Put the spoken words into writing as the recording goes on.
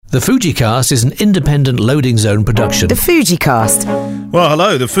The FUJICAST is an independent loading zone production. The FUJICAST. Well,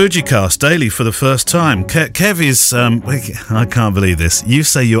 hello, the FUJICAST daily for the first time. Kev is, I can't believe this. You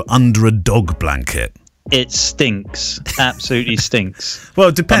say you're under a dog blanket. It stinks. Absolutely stinks. Well,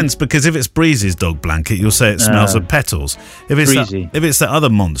 it depends, because if it's Breezy's dog blanket, you'll say it smells of petals. If it's that other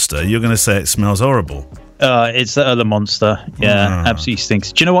monster, you're going to say it smells horrible. It's the other monster. Yeah, absolutely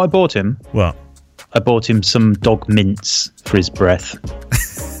stinks. Do you know what I bought him? What? I bought him some dog mints for his breath.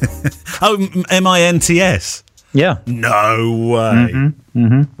 Oh, MINTS? Yeah. No way.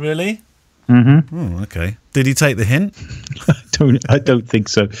 Really? Oh, okay. Did he take the hint? I don't think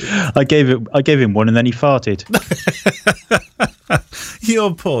so. I gave him one and then he farted.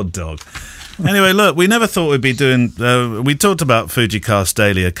 Your poor dog. Anyway, look, we never thought we'd be doing... we talked about FUJICAST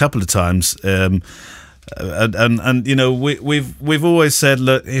Daily a couple of times, and you know, we've always said,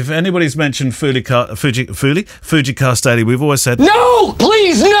 look, if anybody's mentioned FUJICAST Daily, we've always said... No!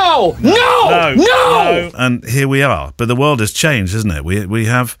 Please, no! No! And here we are. But the world has changed, hasn't it? We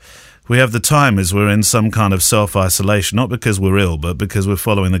have the time as we're in some kind of self-isolation, not because we're ill, but because we're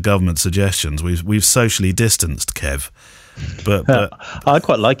following the government suggestions. We've socially distanced, Kev. But I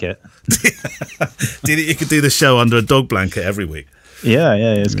quite like it. You could do the show under a dog blanket every week. Yeah,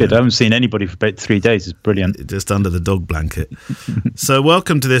 it's good. I haven't seen anybody for about 3 days. It's brilliant. Just under the dog blanket. So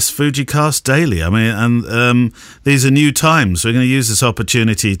welcome to this FUJICAST Daily. I mean, and these are new times. We're going to use this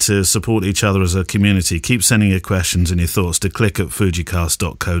opportunity to support each other as a community. Keep sending your questions and your thoughts to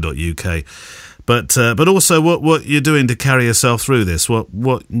click@fujicast.co.uk. But also what you're doing to carry yourself through this, what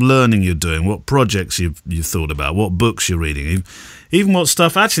learning you're doing, what projects you've thought about, what books you're reading, even what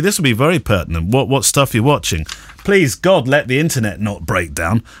stuff. Actually, this will be very pertinent. What stuff you're watching. Please, God, let the internet not break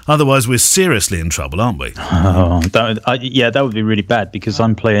down. Otherwise, we're seriously in trouble, aren't we? Oh, that would be really bad, because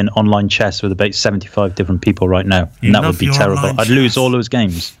I'm playing online chess with about 75 different people right now, and that would be terrible. I'd lose all those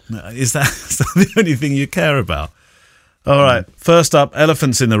games. Is that the only thing you care about? All right, first up,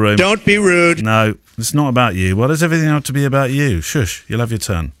 elephants in the room. Don't be rude. No, it's not about you. Why does everything have to be about you? Shush, you'll have your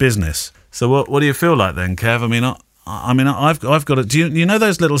turn. Business. So what do you feel like then, Kev? I mean, I've got it. Do you know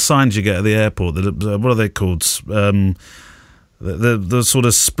those little signs you get at the airport? What are they called? The sort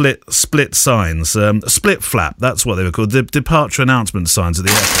of split signs. Split flap, that's what they were called. The departure announcement signs at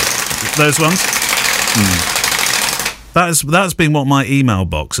the airport. Those ones? That's been what my email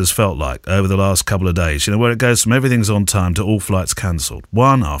box has felt like over the last couple of days. You know, where it goes from everything's on time to all flights cancelled.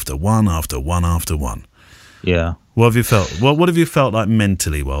 One after one after one after one. Yeah. What have you felt? What have you felt like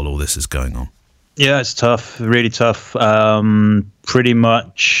mentally while all this is going on? Yeah, it's tough, really tough. Pretty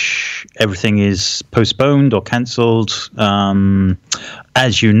much everything is postponed or cancelled.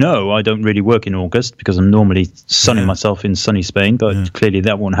 As you know, I don't really work in August because I'm normally sunning myself in sunny Spain, but clearly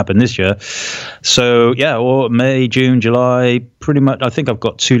that won't happen this year. So, or May, June, July, pretty much. I think I've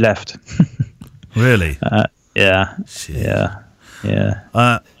got 2 left. Really? Yeah.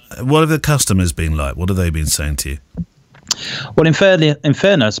 What have the customers been like? What have they been saying to you? Well, in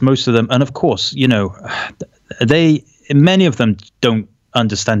fairness, most of them, and of course, you know, many of them don't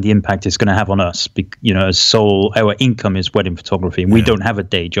understand the impact it's going to have on us. You know, our income is wedding photography, and we don't have a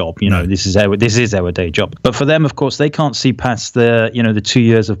day job. You know, this is our day job. But for them, of course, they can't see past the 2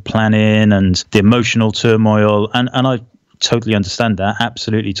 years of planning and the emotional turmoil, and I totally understand that.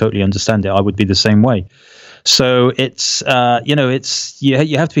 Absolutely, totally understand it. I would be the same way. So it's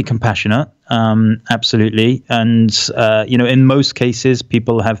you have to be compassionate, absolutely, and in most cases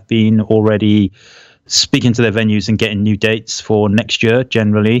people have been already speaking to their venues and getting new dates for next year.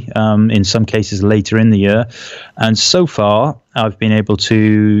 Generally, in some cases later in the year, and so far I've been able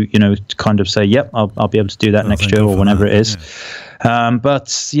to kind of say, yep, I'll be able to do that next year or whenever it is. Yeah.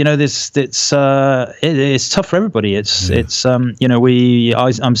 But it's tough for everybody. I'm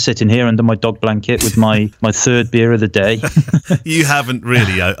sitting here under my dog blanket with my third beer of the day. You haven't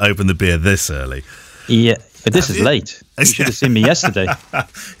really opened the beer this early. Yeah, but this is late. You should have seen me yesterday.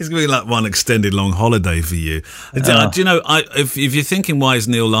 It's going to be like one extended long holiday for you. Do you know, if you're thinking, why is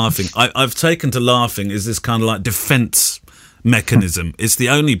Neil laughing? I've taken to laughing as this kind of like defence mechanism. It's the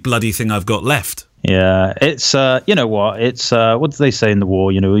only bloody thing I've got left. Yeah, it's you know what? It's what do they say in the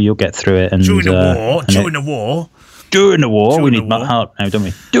war? You know, you'll get through it. And during the war, we need heart now, don't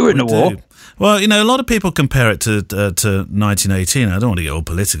we? During the war. Well, you know, a lot of people compare it to 1918. I don't want to get all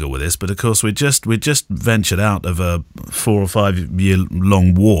political with this, but of course we just ventured out of a 4 or 5 year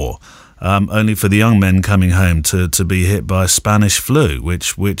long war, only for the young men coming home to be hit by Spanish flu,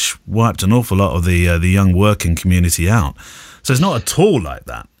 which wiped an awful lot of the young working community out. So it's not at all like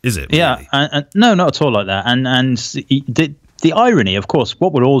that, is it? Yeah, really? and no, not at all like that. And the irony, of course,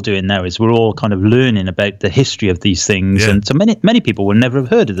 what we're all doing now is we're all kind of learning about the history of these things. And so many people will never have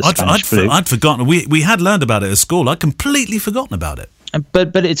heard of the Spanish flu. I'd forgotten. We had learned about it at school. I'd completely forgotten about it.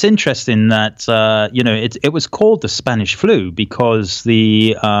 But it's interesting that it was called the Spanish flu because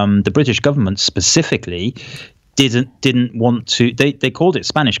the British government specifically didn't want to. They called it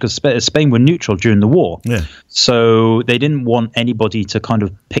Spanish because Spain were neutral during the war. Yeah. So they didn't want anybody to kind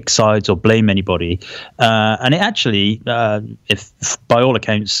of pick sides or blame anybody. And it actually, if by all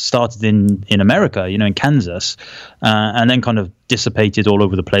accounts, started in America, in Kansas, and then kind of dissipated all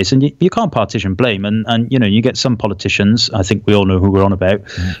over the place. And you can't partition blame. And you get some politicians, I think we all know who we're on about,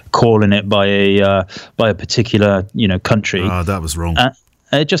 calling it by a particular country. That was wrong.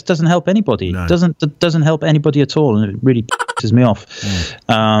 It just doesn't help anybody. No. It doesn't help anybody at all, and it really pisses me off.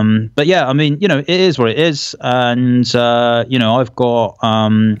 But yeah, I mean, it is what it is, and I've got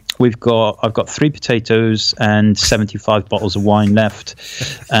 3 potatoes and 75 bottles of wine left,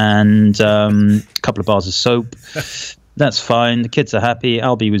 and a couple of bars of soap. That's fine. The kids are happy.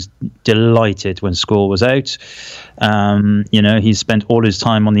 Albie was delighted when school was out. He spent all his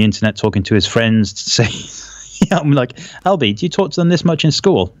time on the internet talking to his friends to say. Yeah, I'm like, Albie, do you talk to them this much in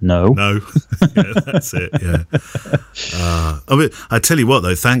school? No. Yeah, that's it. Yeah. I tell you what,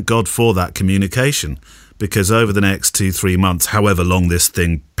 though, thank God for that communication, because over the next 2-3 months, however long this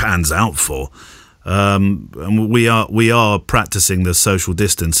thing pans out for, we are practicing the social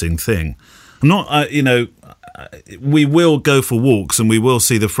distancing thing. We will go for walks and we will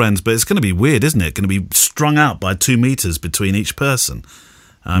see the friends, but it's going to be weird, isn't it? Going to be strung out by 2 meters between each person.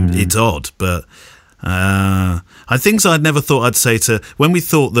 It's odd, but. Things I'd never thought I'd say to when we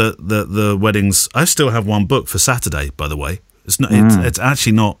thought that the weddings. I still have one booked for Saturday, by the way. It's not. It's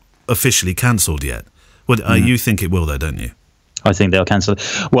actually not officially cancelled yet. You think it will, though, don't you? I think they'll cancel it.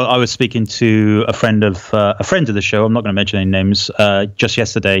 Well, I was speaking to a friend of the show. I'm not going to mention any names. Just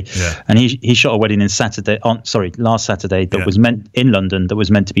yesterday, and he shot a wedding last Saturday that was meant in London. That was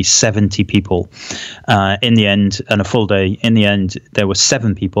meant to be 70 people. In the end, and a full day. In the end, there were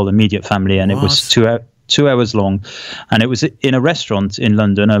 7 people, immediate family, and it was 2 hours long, and it was in a restaurant in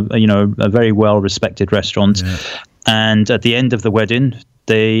London. A very well respected restaurant. Yeah. And at the end of the wedding,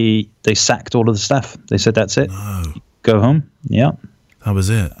 they sacked all of the staff. They said, "That's it. No. Go home." Yeah. That was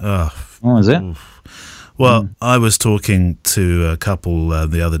it. That was it. Well, I was talking to a couple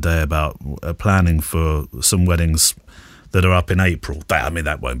the other day about planning for some weddings that are up in April.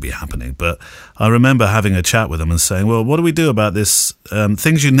 That won't be happening. But I remember having a chat with them and saying, well, what do we do about this?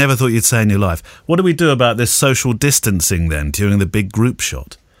 Things you never thought you'd say in your life. What do we do about this social distancing then during the big group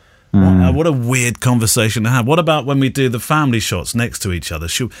shot? What a weird conversation to have. What about when we do the family shots next to each other?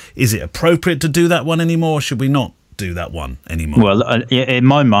 Is it appropriate to do that one anymore? Or should we not do that one anymore? Well, in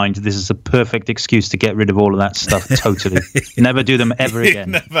my mind, this is a perfect excuse to get rid of all of that stuff. Totally. Never do them ever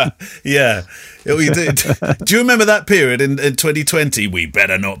again. Never. Yeah. Do you remember that period in 2020? We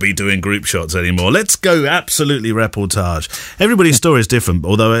better not be doing group shots anymore. Let's go absolutely reportage. Everybody's story is different,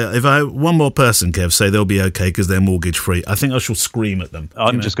 although if one more person, Kev, say they'll be okay because they're mortgage free, I think I shall scream at them.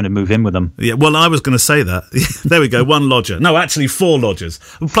 I'm just going to move in with them. Yeah, well, I was going to say that. There we go, 1 lodger. No, actually 4 lodgers.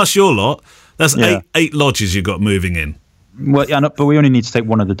 Plus your lot. That's 8 lodges you've got moving in. Well, yeah, but we only need to take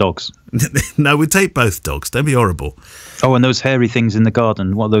one of the dogs. No, we take both dogs. Don't be horrible. Oh, and those hairy things in the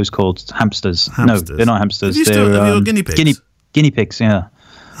garden. What are those called? Hamsters. No, they're not hamsters. They're guinea pigs. Guinea pigs. Yeah.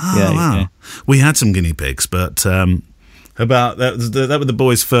 Oh, wow. Yeah. We had some guinea pigs, but about that were the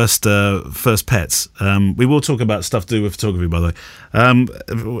boys' first pets. We will talk about stuff to do with photography, by the way.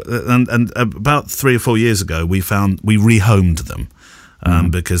 And about 3 or 4 years ago, we rehomed them.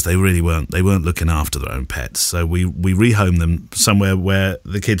 Because they weren't looking after their own pets, so we rehomed them somewhere where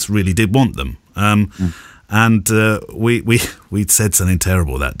the kids really did want them. And we said something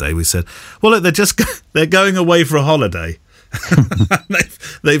terrible that day. We said, "Well, look, they're going away for a holiday.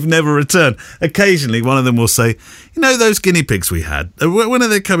 they've never returned." Occasionally, one of them will say, those guinea pigs we had. When are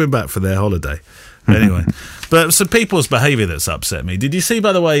they coming back for their holiday? Anyway, but it's the people's behaviour that's upset me. Did you see,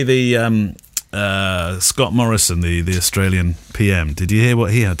 by the way, the Scott Morrison, the Australian PM, did you hear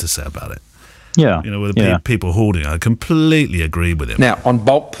what he had to say about it? Yeah. With the people hoarding. I completely agree with him. Now, on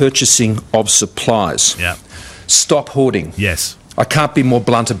bulk purchasing of supplies, stop hoarding. Yes. I can't be more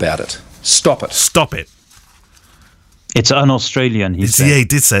blunt about it. Stop it. Stop it. It's un-Australian, he said. Yeah, he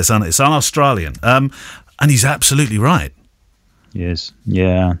did say it's un-Australian. And he's absolutely right. Yes.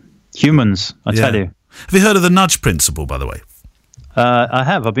 Yeah. Humans, I tell you. Have you heard of the nudge principle, by the way? I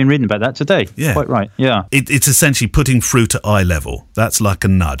have. I've been reading about that today. Yeah. Quite right. Yeah. It's essentially putting fruit at eye level. That's like a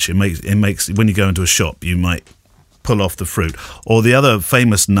nudge. It makes when you go into a shop, you might pull off the fruit. Or the other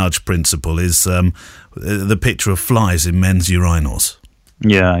famous nudge principle is the picture of flies in men's urinals.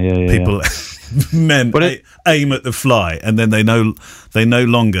 Yeah. People, men aim at the fly, and then they no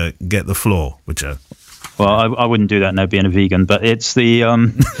longer get the floor, which are. Well, I wouldn't do that now, being a vegan, but it's the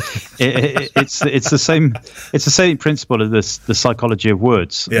it's the same principle of the psychology of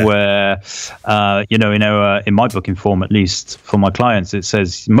words, where in my booking form, at least for my clients, it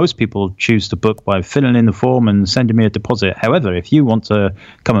says most people choose to book by filling in the form and sending me a deposit. However, if you want to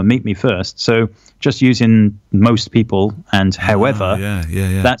come and meet me first, so just using most people and however,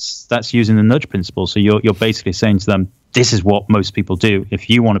 that's using the nudge principle. So you're basically saying to them, this is what most people do. If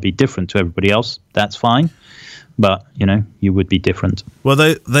you want to be different to everybody else, that's fine. But, you would be different.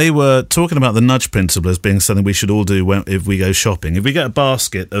 Well, they were talking about the nudge principle as being something we should all do if we go shopping. If we get a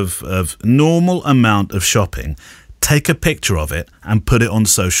basket of normal amount of shopping, take a picture of it and put it on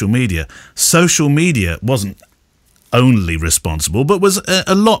social media. Social media wasn't only responsible, but was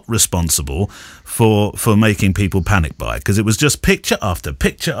a lot responsible for making people panic buy, because it was just picture after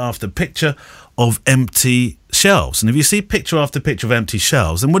picture after picture of empty shelves. And if you see picture after picture of empty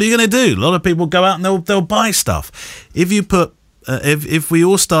shelves, then what are you going to do? A lot of people go out and they'll buy stuff. If you put if we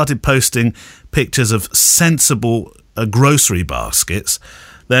all started posting pictures of sensible grocery baskets,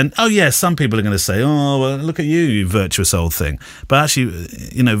 then, some people are going to say, oh, well, look at you virtuous old thing. But actually,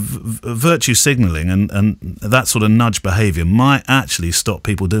 virtue signalling and that sort of nudge behaviour might actually stop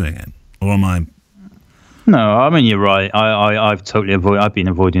people doing it. Or am I... No, I mean, you're right. I've been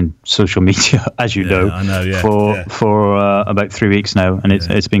avoiding social media, as you know, I know, for about 3 weeks now, and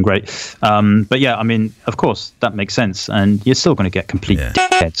it's been great. But yeah, I mean, of course, that makes sense. And you're still going to get complete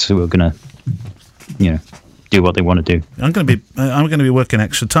dickheads who are going to, do what they want to do. I'm going to be working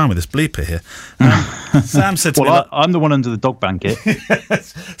extra time with this bleeper here. Sam said to me, I'm the one under the dog blanket.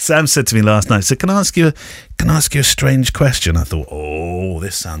 Sam said to me last night, "So can I ask you a strange question?" I thought, oh,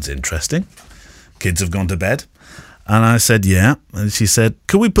 this sounds interesting. Kids have gone to bed, and I said, yeah. And she said,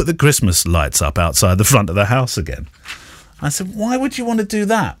 "Could we put the Christmas lights up outside the front of the house again?" I said, "Why would you want to do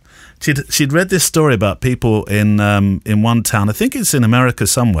that?" She'd read this story about people in one town, I think it's in America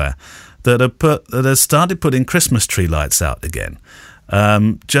somewhere, that have started putting Christmas tree lights out again,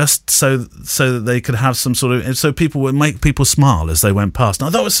 just so that they could have some sort of, so people would make people smile as they went past. And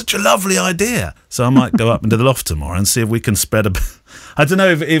I thought it was such a lovely idea. So I might go up into the loft tomorrow and see if we can spread a. I don't know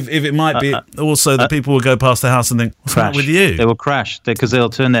if it might be also that people will go past the house and think, what's wrong with you? They will crash because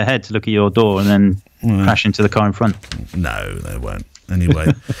they'll turn their head to look at your door and then crash into the car in front. No, they won't.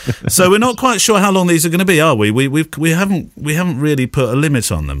 Anyway, so we're not quite sure how long these are going to be, are we? We haven't really put a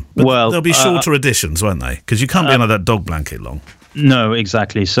limit on them. But there'll be shorter editions, won't they? Because you can't be under that dog blanket long. No,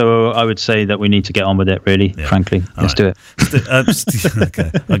 exactly. So I would say that we need to get on with it, really, frankly. Let's do it. Okay,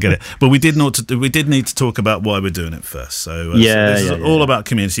 I get it. But we did need to talk about why we're doing it first. So this is all about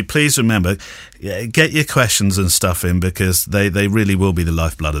community. Please remember, get your questions and stuff in, because they really will be the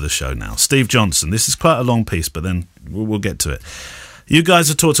lifeblood of the show now. Steve Johnson, this is quite a long piece, but then we'll get to it. You guys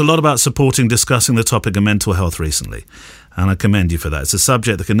have talked a lot about discussing the topic of mental health recently, and I commend you for that. It's a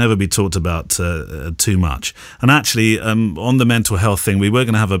subject that can never be talked about too much. And actually, on the mental health thing, we were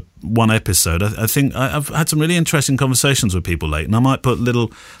going to have one episode. I think I've had some really interesting conversations with people late, and I might put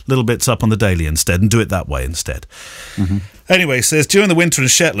little bits up on the daily instead and do it that way instead. Mm-hmm. Anyway, it says, during the winter in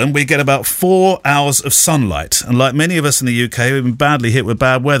Shetland, we get about 4 hours of sunlight. And like many of us in the UK, we've been badly hit with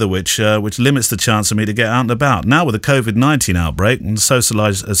bad weather, which limits the chance of me to get out and about. Now with the Covid-19 outbreak, and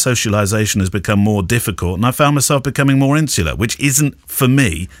socialisation has become more difficult, and I found myself becoming more insular, which isn't, for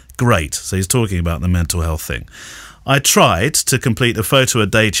me, great. So he's talking about the mental health thing. I tried to complete a photo a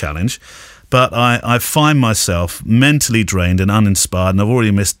day challenge, but I find myself mentally drained and uninspired, and I've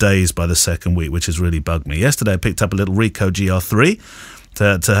already missed days by the second week, which has really bugged me. Yesterday I picked up a little Ricoh GR3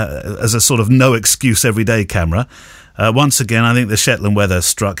 as a sort of no excuse everyday camera. Once again, I think the Shetland weather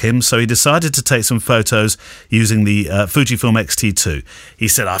struck him, so he decided to take some photos using the Fujifilm X-T2. He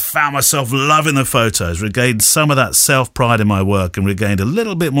said, I found myself loving the photos, regained some of that self-pride in my work, and regained a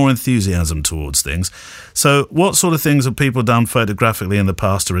little bit more enthusiasm towards things. So what sort of things have people done photographically in the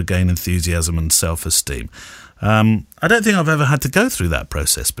past to regain enthusiasm and self-esteem? I don't think I've ever had to go through that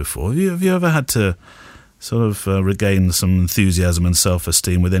process before. Have you ever had to sort of regain some enthusiasm and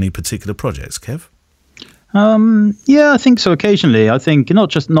self-esteem with any particular projects, Kev? Yeah, I think so. Occasionally, I think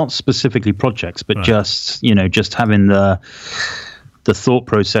not specifically projects, but just having the thought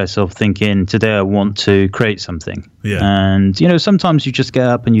process of thinking, today I want to create something. Yeah. And sometimes you just get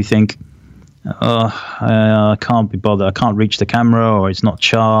up and you think, I can't be bothered. I can't reach the camera, or it's not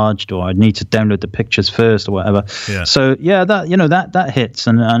charged, or I need to download the pictures first, or whatever. Yeah. So yeah, that hits,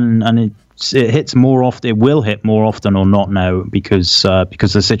 and hits more often. It will hit more often or not now because of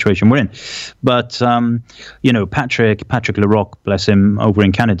the situation we're in. But Patrick Larocque, bless him, over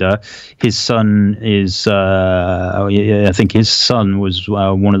in Canada, his son is. I think his son was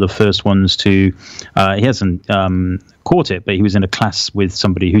one of the first ones to. He hasn't caught it, but he was in a class with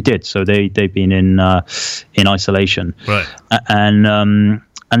somebody who did. So they've been in isolation, right? And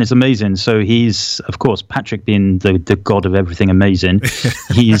it's amazing. So he's, of course, Patrick being the god of everything amazing.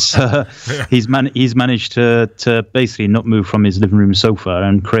 He's managed to basically not move from his living room sofa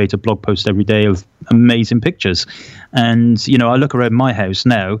and create a blog post every day of amazing pictures. And I look around my house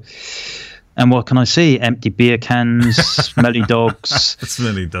now, and what can I see? Empty beer cans, smelly dogs,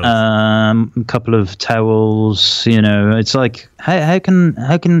 a couple of towels. It's like how can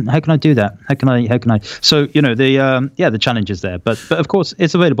I do that? How can I? So the challenge is there, but of course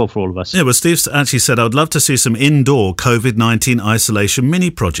it's available for all of us. Yeah, well, Steve actually said I would love to see some indoor COVID-19 isolation mini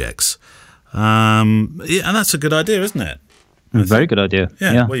projects. And that's a good idea, isn't it? Very good idea.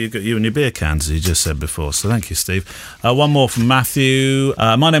 Yeah. Well, you've got you and your beer cans, as you just said before. So thank you, Steve. One more from Matthew.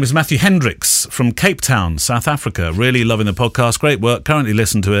 My name is Matthew Hendricks from Cape Town, South Africa. Really loving the podcast. Great work. Currently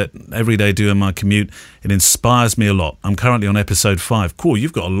listen to it every day doing my commute. It inspires me a lot. I'm currently on episode 5. Cool.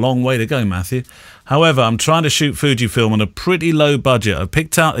 You've got a long way to go, Matthew. However, I'm trying to shoot Fujifilm on a pretty low budget. I've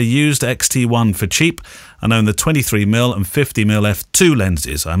picked out a used X-T1 for cheap and own the 23mm and 50mm f2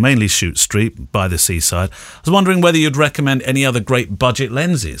 lenses. I mainly shoot street by the seaside. I was wondering whether you'd recommend any other great budget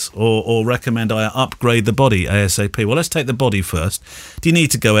lenses or recommend I upgrade the body ASAP. Well, let's take the body first. Do you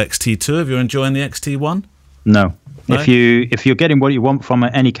need to go X-T2 if you're enjoying the X-T1? No. If you're getting what you want from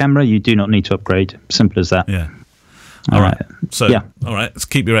any camera, you do not need to upgrade. Simple as that. Yeah. All right. So, all right, let's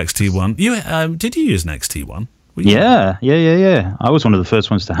keep your X-T1. Did you use an X-T1? Yeah. I was one of the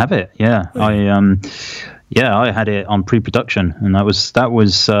first ones to have it. Yeah. Really? I had it on pre-production, and that was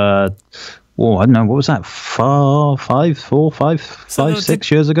I don't know, what was that?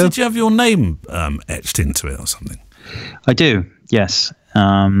 6 years ago. Did you have your name etched into it or something? I do. Yes.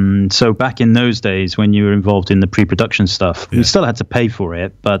 So back in those days when you were involved in the pre-production stuff, we still had to pay for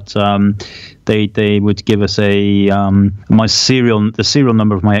it, but they would give us the serial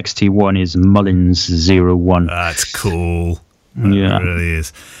number of my X-T1 is Mullins 01. That's cool. That really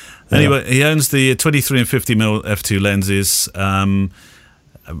is. Anyway, he owns the 23 and 50mm f2 lenses.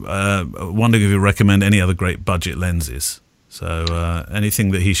 Wondering if you recommend any other great budget lenses. So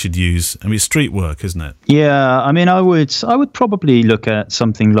anything that he should use. I mean, it's street work, isn't it? Yeah, I mean, I would probably look at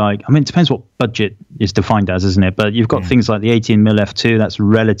something like, it depends what budget is defined as, isn't it? But you've got things like the 18mm f2, that's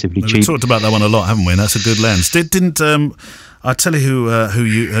relatively cheap. We've talked about that one a lot, haven't we? And that's a good lens. Didn't I'll tell you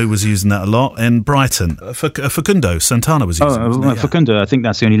who was using that a lot in Brighton. Facundo Santana was using it. Facundo, I think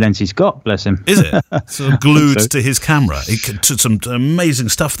that's the only lens he's got, bless him. Is it? Sort of glued to his camera. He took some amazing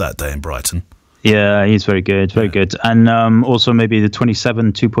stuff that day in Brighton. Yeah, he's very good, very good. And also maybe the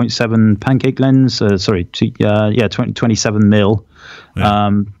 27 2.7 pancake lens. 27mm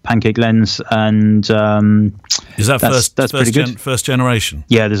pancake lens. And is that that's pretty good. First generation?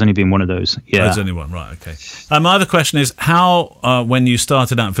 Yeah, there's only been one of those. Yeah, there's only one. Right. Okay. My other question is how, when you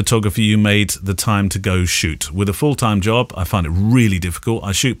started out in photography, you made the time to go shoot. With a full-time job, I find it really difficult.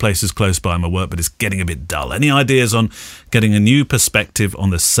 I shoot places close by my work, but it's getting a bit dull. Any ideas on getting a new perspective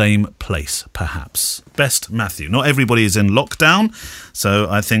on the same place, perhaps? Best Matthew. Not everybody is in lockdown, so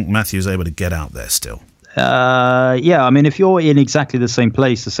I think Matthew's able to get out there still. Yeah, I mean, if you're in exactly the same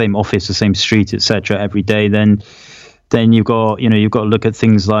place, the same office, the same street, etc., every day, then you've got to look at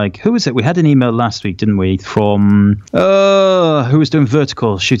things like, who was it? We had an email last week, didn't we? From who was doing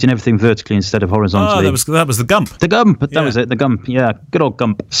vertical, shooting everything vertically instead of horizontally. Oh, that was the Gump. The Gump, that was it. The Gump, yeah, good old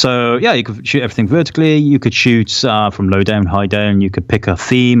Gump. So yeah, you could shoot everything vertically. You could shoot from low down, high down. You could pick a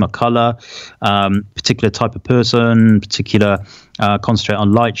theme, a color, particular type of person, particular concentrate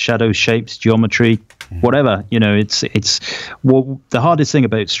on light, shadow, shapes, geometry. Whatever, it's the hardest thing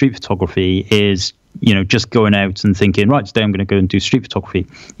about street photography is, just going out and thinking, right, today I'm going to go and do street photography.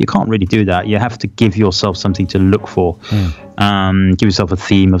 You can't really do that. You have to give yourself something to look for, give yourself a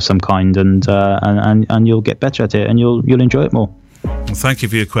theme of some kind, and you'll get better at it, and you'll enjoy it more. Well, thank you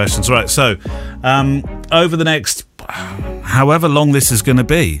for your questions. Right, so over the next however long this is going to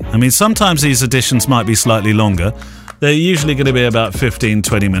be, I mean, sometimes these editions might be slightly longer. They're usually going to be about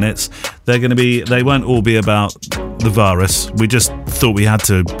 15-20 minutes. They won't all be about the virus. We just thought we had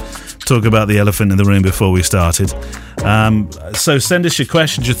to talk about the elephant in the room before we started. So send us your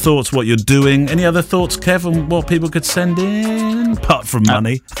questions, your thoughts, what you're doing. Any other thoughts, Kev, on what people could send in, apart from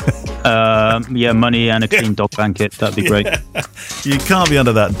money? Money and a clean dog blanket. That'd be great. You can't be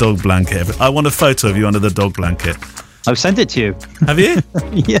under that dog blanket. I want a photo of you under the dog blanket. I've sent it to you. Have you?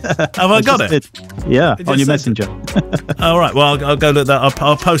 Yeah. Have I got it? Yeah, on your messenger. All right. Well, I'll go look that.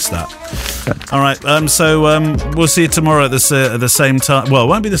 I'll post that. All right. So we'll see you tomorrow at the same time. Well, it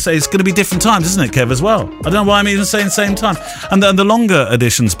won't be the same. It's going to be different times, isn't it, Kev? As well. I don't know why I'm even saying same time. And the longer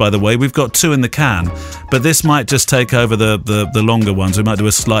editions, by the way, we've got 2 in the can, but this might just take over the longer ones. We might do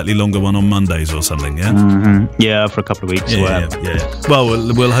a slightly longer one on Mondays or something. Yeah. Mm-hmm. Yeah, for a couple of weeks. Yeah. Well,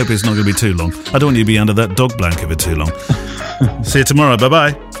 we'll hope it's not going to be too long. I don't want you to be under that dog blanket for too long. See you tomorrow.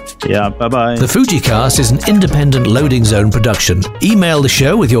 Bye-bye. Yeah, bye-bye. The FUJICAST is an independent Loading Zone production. Email the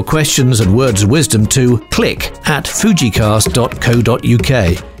show with your questions and words of wisdom to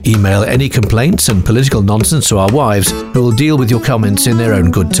click@fujicast.co.uk. Email any complaints and political nonsense to our wives, who will deal with your comments in their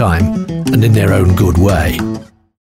own good time and in their own good way.